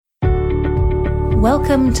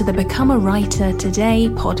Welcome to the Become a Writer Today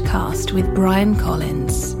podcast with Brian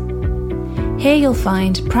Collins. Here you'll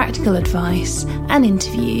find practical advice and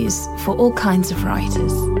interviews for all kinds of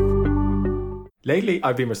writers. Lately,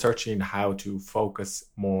 I've been researching how to focus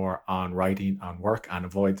more on writing, on work, and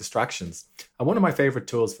avoid distractions. And one of my favorite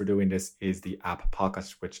tools for doing this is the app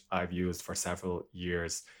Pocket, which I've used for several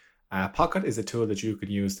years. Pocket is a tool that you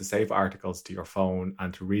can use to save articles to your phone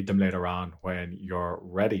and to read them later on when you're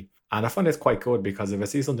ready. And I find it's quite good because if I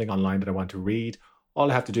see something online that I want to read, all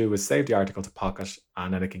I have to do is save the article to Pocket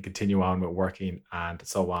and then I can continue on with working and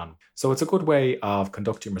so on. So it's a good way of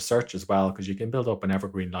conducting research as well because you can build up an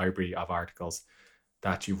evergreen library of articles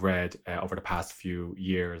that you've read over the past few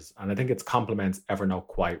years. And I think it complements Evernote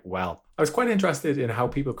quite well. I was quite interested in how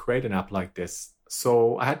people create an app like this.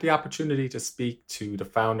 So I had the opportunity to speak to the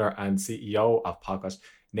founder and CEO of Pocket,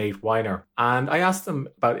 Nate Weiner. And I asked him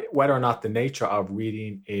about whether or not the nature of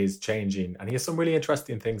reading is changing. And he has some really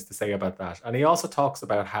interesting things to say about that. And he also talks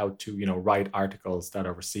about how to, write articles that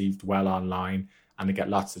are received well online and they get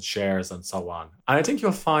lots of shares and so on. And I think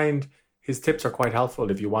you'll find his tips are quite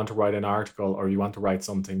helpful if you want to write an article or you want to write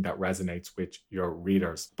something that resonates with your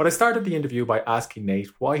readers. But I started the interview by asking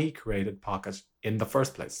Nate why he created Pocket in the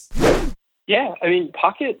first place. Yeah,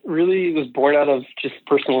 Pocket really was born out of just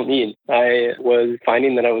personal need. I was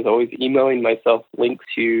finding that I was always emailing myself links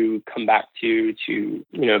to come back to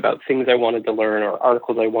about things I wanted to learn or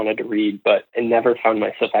articles I wanted to read, but I never found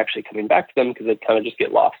myself actually coming back to them because I'd kind of just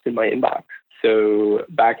get lost in my inbox. So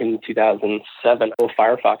back in 2007, a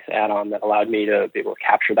Firefox add-on that allowed me to be able to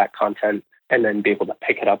capture that content and then be able to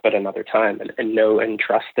pick it up at another time and know and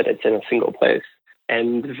trust that it's in a single place.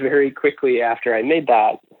 And very quickly after I made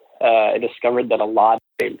that, I discovered that a lot of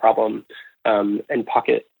the same problem and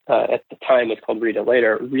Pocket at the time was called Read It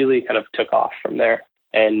Later really kind of took off from there.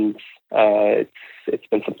 And it's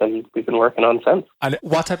been something we've been working on since. And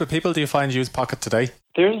what type of people do you find use Pocket today?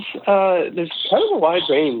 There's kind of a wide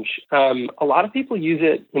range. A lot of people use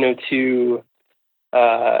it, to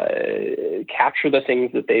capture the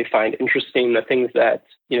things that they find interesting, the things that,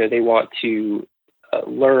 they want to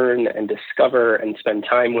learn and discover and spend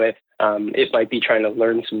time with. It might be trying to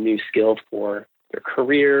learn some new skills for their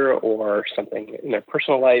career or something in their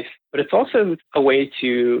personal life, but it's also a way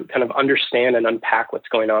to kind of understand and unpack what's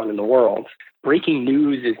going on in the world. Breaking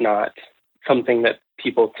news is not something that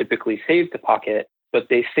people typically save to Pocket, but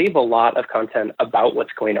they save a lot of content about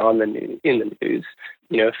what's going on in the news.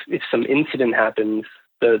 If some incident happens,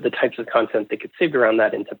 the types of content that gets saved around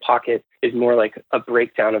that into Pocket is more like a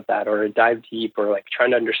breakdown of that or a dive deep or like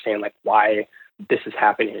trying to understand like why this is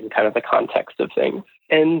happening in kind of the context of things.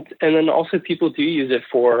 And then also people do use it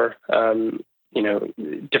for,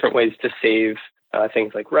 different ways to save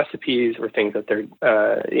things like recipes or things that they're,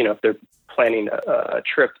 if they're planning a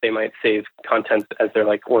trip, they might save content as they're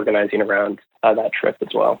like organizing around that trip as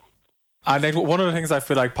well. And then one of the things I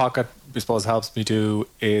feel like Pocket, I suppose, helps me do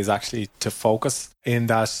is actually to focus in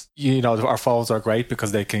that, our phones are great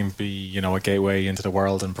because they can be, a gateway into the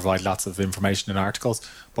world and provide lots of information and articles.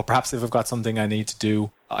 But perhaps if I've got something I need to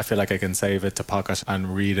do, I feel like I can save it to Pocket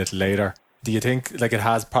and read it later. Do you think like it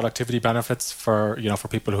has productivity benefits for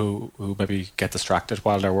people who maybe get distracted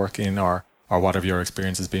while they're working or what have your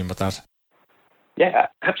experiences been with that? Yeah,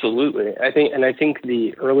 absolutely. I think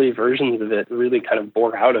the early versions of it really kind of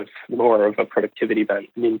bore out of more of a productivity bent.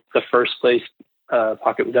 The first place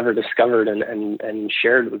Pocket was ever discovered and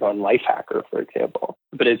shared was on Lifehacker, for example.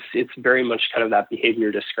 But it's very much kind of that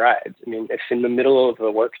behavior described. If in the middle of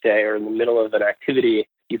a workday or in the middle of an activity,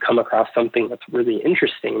 you come across something that's really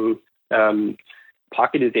interesting,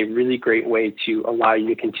 Pocket is a really great way to allow you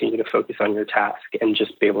to continue to focus on your task and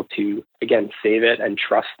just be able to, again, save it and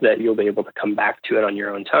trust that you'll be able to come back to it on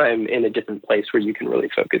your own time in a different place where you can really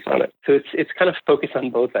focus on it. So it's kind of focus on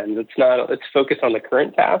both ends. It's focus on the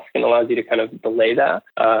current task and allows you to kind of delay that,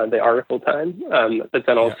 the article time. But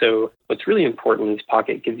then also what's really important is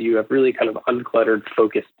Pocket gives you a really kind of uncluttered,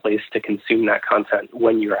 focused place to consume that content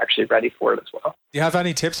when you're actually ready for it as well. Do you have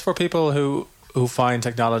any tips for people who find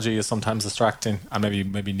technology is sometimes distracting and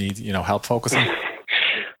maybe need help focusing?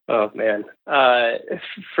 Oh man,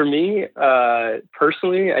 for me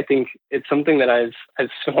personally, I think it's something that I've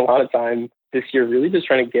spent a lot of time this year really just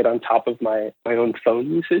trying to get on top of my own phone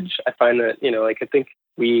usage. I find that I think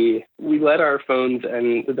we let our phones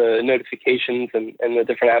and the notifications and the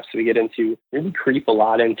different apps that we get into really creep a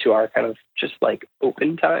lot into our kind of just like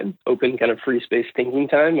open kind of free space thinking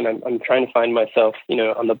time. And I'm trying to find myself,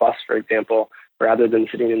 on the bus, for example, rather than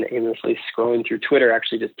sitting and aimlessly scrolling through Twitter,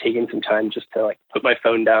 actually just taking some time just to like put my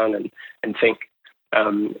phone down and think.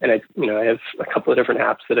 And I have a couple of different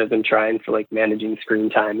apps that I've been trying for like managing screen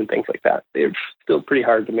time and things like that. They're still pretty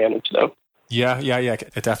hard to manage though. Yeah.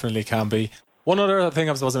 It definitely can be. One other thing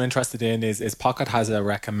I was interested in is Pocket has a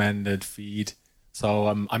recommended feed. So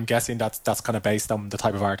I'm guessing that's kind of based on the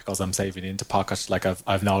type of articles I'm saving into Pocket. Like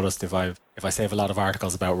I've noticed if I save a lot of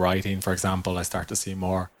articles about writing, for example, I start to see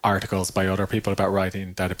more articles by other people about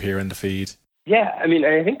writing that appear in the feed. Yeah, I mean,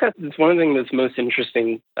 I think that's one of the things that's most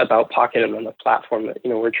interesting about Pocket and on the platform that,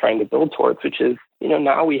 we're trying to build towards, which is,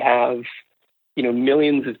 now we have,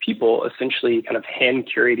 millions of people essentially kind of hand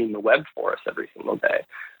curating the web for us every single day.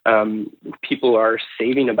 People are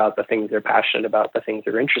saving about the things they're passionate about, the things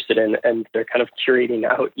they're interested in, and they're kind of curating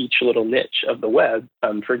out each little niche of the web.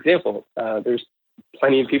 For example, there's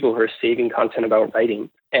plenty of people who are saving content about writing.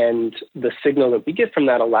 And the signal that we get from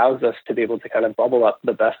that allows us to be able to kind of bubble up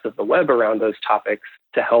the best of the web around those topics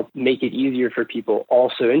to help make it easier for people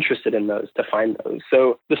also interested in those to find those.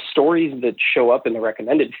 So the stories that show up in the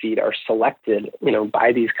recommended feed are selected,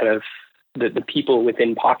 by these kind of the people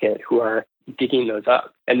within Pocket who are digging those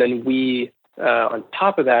up. And then we, on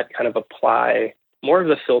top of that, kind of apply more of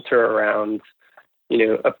the filter around,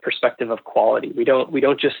 a perspective of quality. We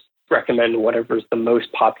don't just recommend whatever's the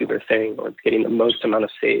most popular thing or it's getting the most amount of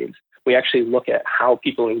saves. We actually look at how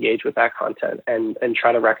people engage with that content and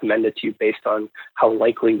try to recommend it to you based on how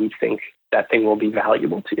likely we think that thing will be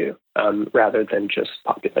valuable to you, rather than just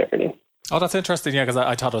popularity. Oh, that's interesting. Yeah, because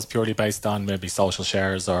I thought it was purely based on maybe social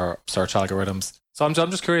shares or search algorithms. So I'm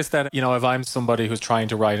just curious that, if I'm somebody who's trying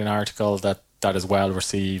to write an article that is well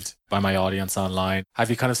received by my audience online, have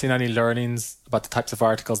you kind of seen any learnings about the types of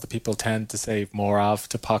articles that people tend to save more of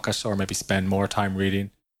to Pocket or maybe spend more time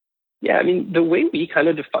reading? Yeah, I mean, the way we kind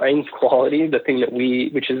of define quality, the thing that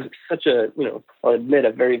which is such a, I'll admit,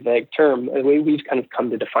 a very vague term, the way we've kind of come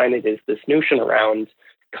to define it is this notion around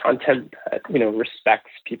content that,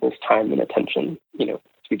 respects people's time and attention. As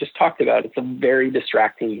we just talked about, it's a very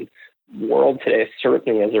distracting world today,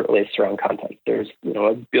 certainly as it relates around content. There's,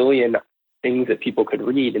 a billion things that people could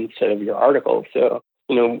read instead of your article. So,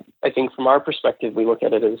 I think from our perspective, we look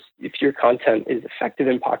at it as if your content is effective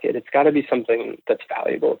in Pocket, it's got to be something that's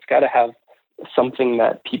valuable. It's got to have something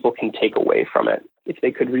that people can take away from it. If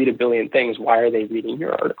they could read a billion things, why are they reading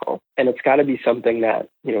your article? And it's got to be something that,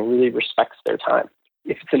 really respects their time.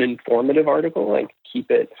 If it's an informative article, like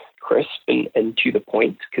keep it crisp and to the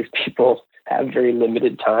point, because people have very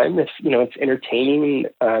limited time. If, it's entertaining,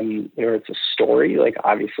 it's a story, like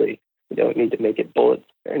obviously you don't need to make it bullets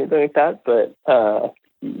or anything like that, but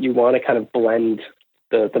you want to kind of blend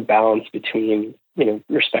the balance between,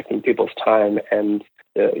 respecting people's time and,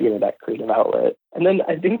 that creative outlet. And then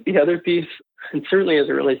I think the other piece, and certainly as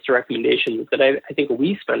it relates to recommendations, that I think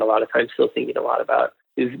we spend a lot of time still thinking a lot about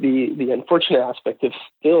is the unfortunate aspect of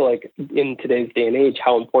still, like in today's day and age,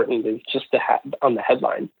 how important it is just to have on the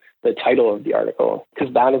headline, the title of the article,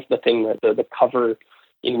 because that is the thing that the cover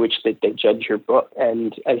in which they judge your book.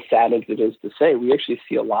 And as sad as it is to say, we actually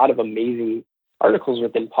see a lot of amazing articles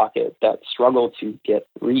within Pocket that struggle to get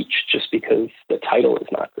reach just because the title is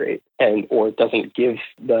not great or it doesn't give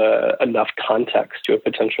enough context to a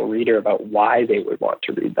potential reader about why they would want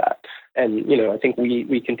to read that. And, I think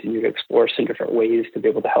we continue to explore some different ways to be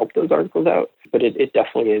able to help those articles out. But it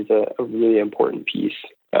definitely is a really important piece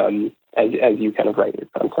as you kind of write your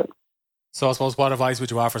content. So I suppose what advice would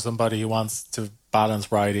you offer somebody who wants to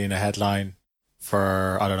balance writing a headline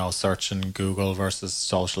for, search in Google versus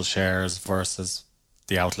social shares versus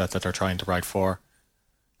the outlet that they're trying to write for?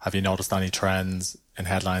 Have you noticed any trends in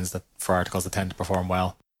headlines for articles that tend to perform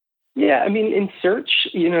well? Yeah, I mean, in search,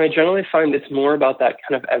 I generally find it's more about that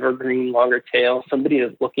kind of evergreen, longer tail. Somebody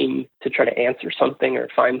is looking to try to answer something or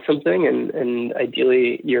find something, and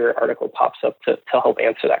ideally your article pops up to help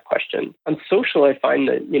answer that question. On social, I find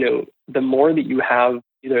that, the more that you have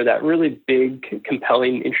either that really big,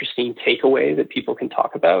 compelling, interesting takeaway that people can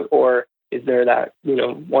talk about, or is there that,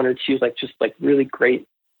 one or two, just really great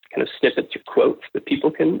kind of snippets or quotes that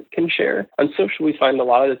people can share. On social, we find a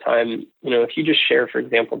lot of the time, if you just share, for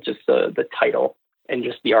example, just the title and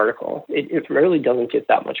just the article, it rarely doesn't get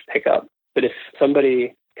that much pickup. But if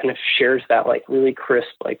somebody kind of shares that really crisp,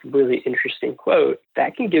 really interesting quote,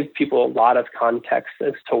 that can give people a lot of context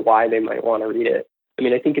as to why they might want to read it. I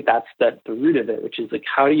mean, I think that's the root of it, which is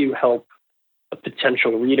how do you help a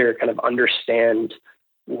potential reader kind of understand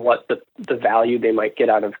what the value they might get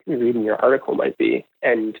out of reading your article might be,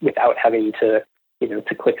 and without having to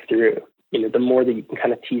click through. The more that you can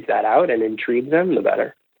kind of tease that out and intrigue them, the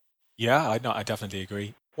better. Yeah, I definitely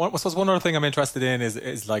agree. I suppose one other thing I'm interested in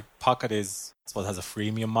is Pocket has a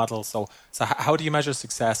freemium model. So how do you measure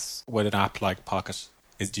success with an app like Pocket?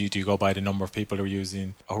 Do you go by the number of people who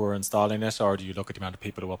are installing it, or do you look at the amount of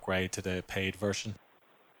people who upgrade to the paid version?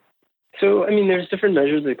 So, there's different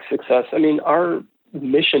measures of success. Our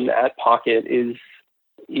mission at Pocket is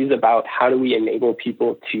about how do we enable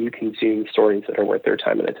people to consume stories that are worth their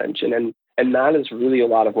time and attention. And that is really a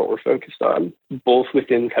lot of what we're focused on, both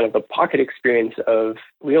within kind of the Pocket experience of,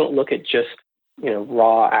 we don't look at just,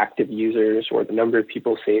 raw active users or the number of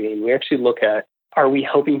people saving. We actually look at, are we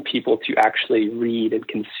helping people to actually read and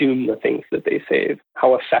consume the things that they save?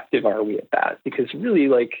 How effective are we at that? Because really,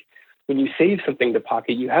 when you save something to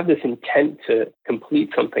Pocket, you have this intent to complete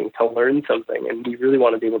something, to learn something, and we really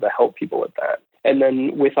want to be able to help people with that. And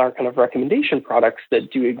then with our kind of recommendation products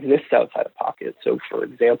that do exist outside of Pocket. So for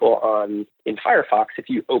example, in Firefox, if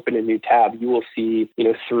you open a new tab, you will see,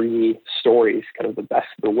 3 stories, kind of the best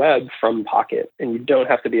of the web from Pocket. And you don't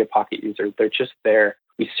have to be a Pocket user. They're just there.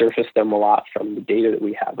 We surface them a lot from the data that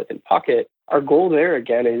we have within Pocket. Our goal there,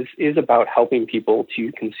 again, is about helping people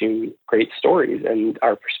to consume great stories. And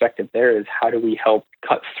our perspective there is, how do we help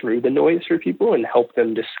cut through the noise for people and help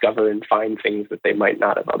them discover and find things that they might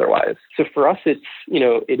not have otherwise? So for us, it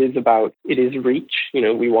is reach.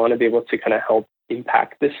 We want to be able to kind of help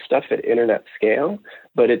impact this stuff at internet scale,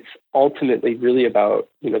 but it's ultimately really about,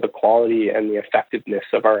 the quality and the effectiveness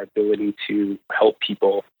of our ability to help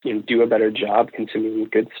people, do a better job consuming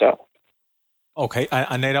good stuff. Okay,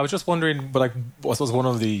 and Nate, I was just wondering, but I suppose one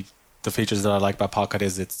of the features that I like about Pocket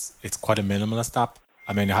is it's quite a minimalist app.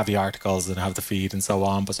 You have the articles and have the feed and so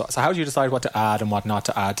on, but so how do you decide what to add and what not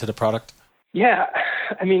to add to the product? Yeah,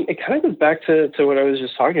 it kind of goes back to what I was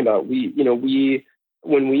just talking about.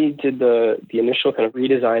 When we did the initial kind of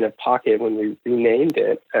redesign of Pocket, when we renamed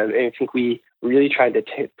it, I think we really tried to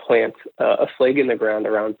plant a flag in the ground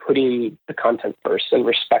around putting the content first and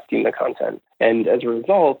respecting the content. And as a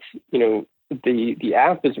result, the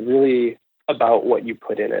app is really about what you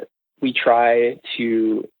put in it. We try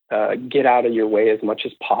to get out of your way as much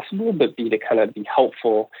as possible, but be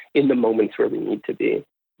helpful in the moments where we need to be.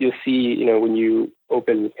 You'll see, when you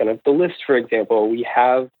open kind of the list, for example, we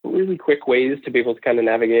have really quick ways to be able to kind of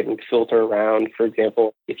navigate and filter around. For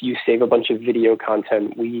example, if you save a bunch of video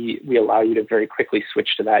content, we allow you to very quickly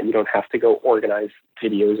switch to that. You don't have to go organize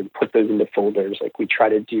videos and put those into folders. We try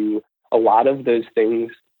to do a lot of those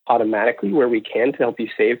things automatically where we can to help you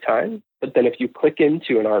save time. But then if you click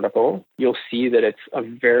into an article, you'll see that it's a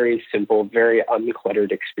very simple, very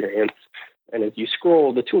uncluttered experience. And as you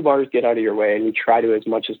scroll, the toolbars get out of your way and you try to, as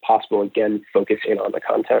much as possible, again, focus in on the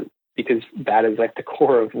content, because that is the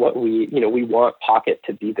core of what we want Pocket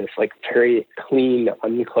to be, this very clean,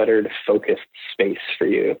 uncluttered, focused space for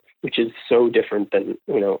you, which is so different than,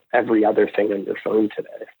 every other thing on your phone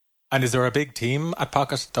today. And is there a big team at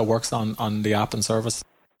Pocket that works on the app and service?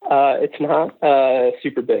 It's not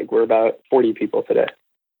super big. We're about 40 people today.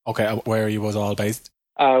 Okay, where are you all based?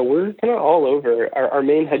 We're kind of all over. Our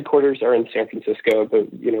main headquarters are in San Francisco,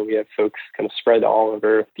 but we have folks kind of spread all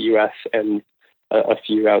over the U.S. and a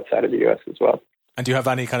few outside of the U.S. as well. And do you have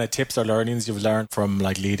any kind of tips or learnings you've learned from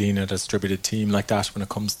leading a distributed team like that when it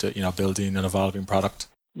comes to building an evolving product?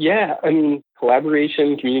 Yeah,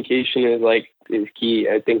 collaboration, communication is key.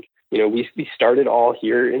 I think we started all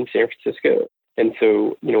here in San Francisco, and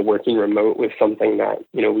so working remote was something that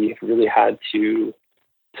we really had to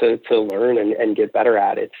learn and get better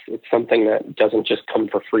at. It's something that doesn't just come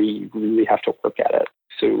for free. You really have to work at it.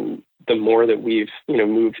 So the more that we've,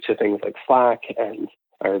 moved to things like Slack and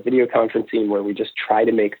our video conferencing, where we just try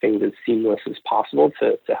to make things as seamless as possible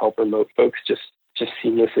to help remote folks just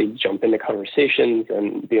seamlessly jump into conversations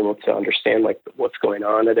and be able to understand what's going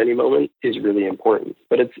on at any moment, is really important.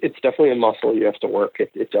 But it's definitely a muscle you have to work.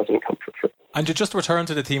 It doesn't come for free. And to just return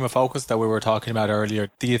to the theme of focus that we were talking about earlier,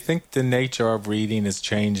 do you think the nature of reading is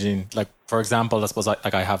changing? For example, I suppose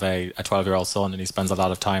I have a 12-year-old son and he spends a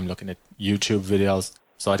lot of time looking at YouTube videos.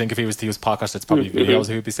 So I think if he was to use Pocket, it's probably videos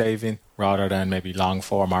he would be saving rather than maybe long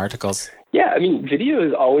form articles. Yeah, video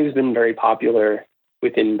has always been very popular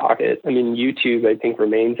within Pocket. YouTube, I think,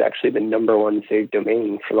 remains actually the number one saved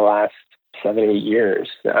domain for the last 7-8 years.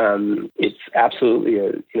 It's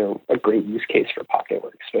absolutely a great use case for Pocket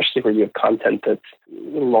work, especially where you have content that's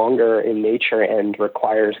longer in nature and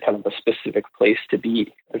requires kind of a specific place to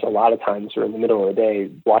be. There's a lot of times where in the middle of the day,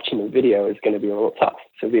 watching a video is going to be a little tough.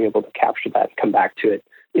 So being able to capture that and come back to it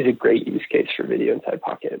is a great use case for video inside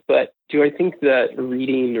Pocket. But do I think that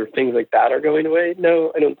reading or things like that are going away?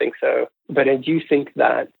 No, I don't think so. But I do think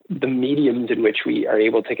that the mediums in which we are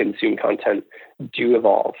able to consume content do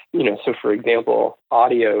evolve. So for example,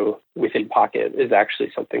 audio within Pocket is actually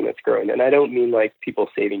something that's grown. And I don't mean like people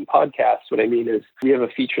saving podcasts. What I mean is we have a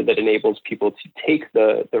feature that enables people to take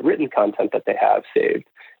the written content that they have saved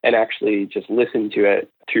and actually just listen to it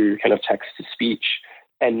through kind of text to speech.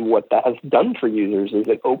 And what that has done for users is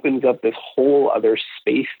it opens up this whole other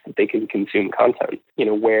space that they can consume content,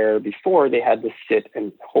 where before they had to sit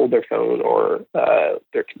and hold their phone or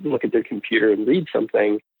look at their computer and read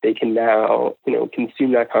something. They can now,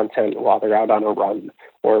 consume that content while they're out on a run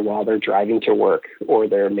or while they're driving to work or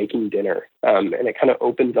they're making dinner. And it kind of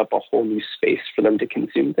opens up a whole new space for them to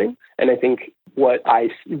consume things. And I think what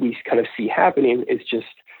we kind of see happening is just,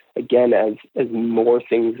 again, as more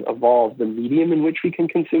things evolve, the medium in which we can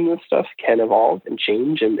consume this stuff can evolve and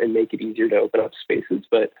change and make it easier to open up spaces.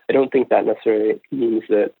 But I don't think that necessarily means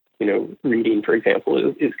that, reading, for example,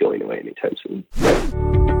 is going away anytime soon.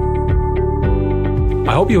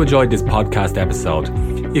 I hope you enjoyed this podcast episode.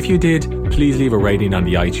 If you did, please leave a rating on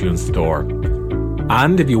the iTunes store.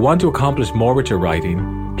 And if you want to accomplish more with your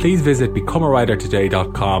writing, please visit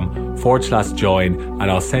becomeawritertoday.com/join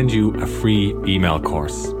and I'll send you a free email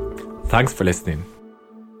course. Thanks for listening.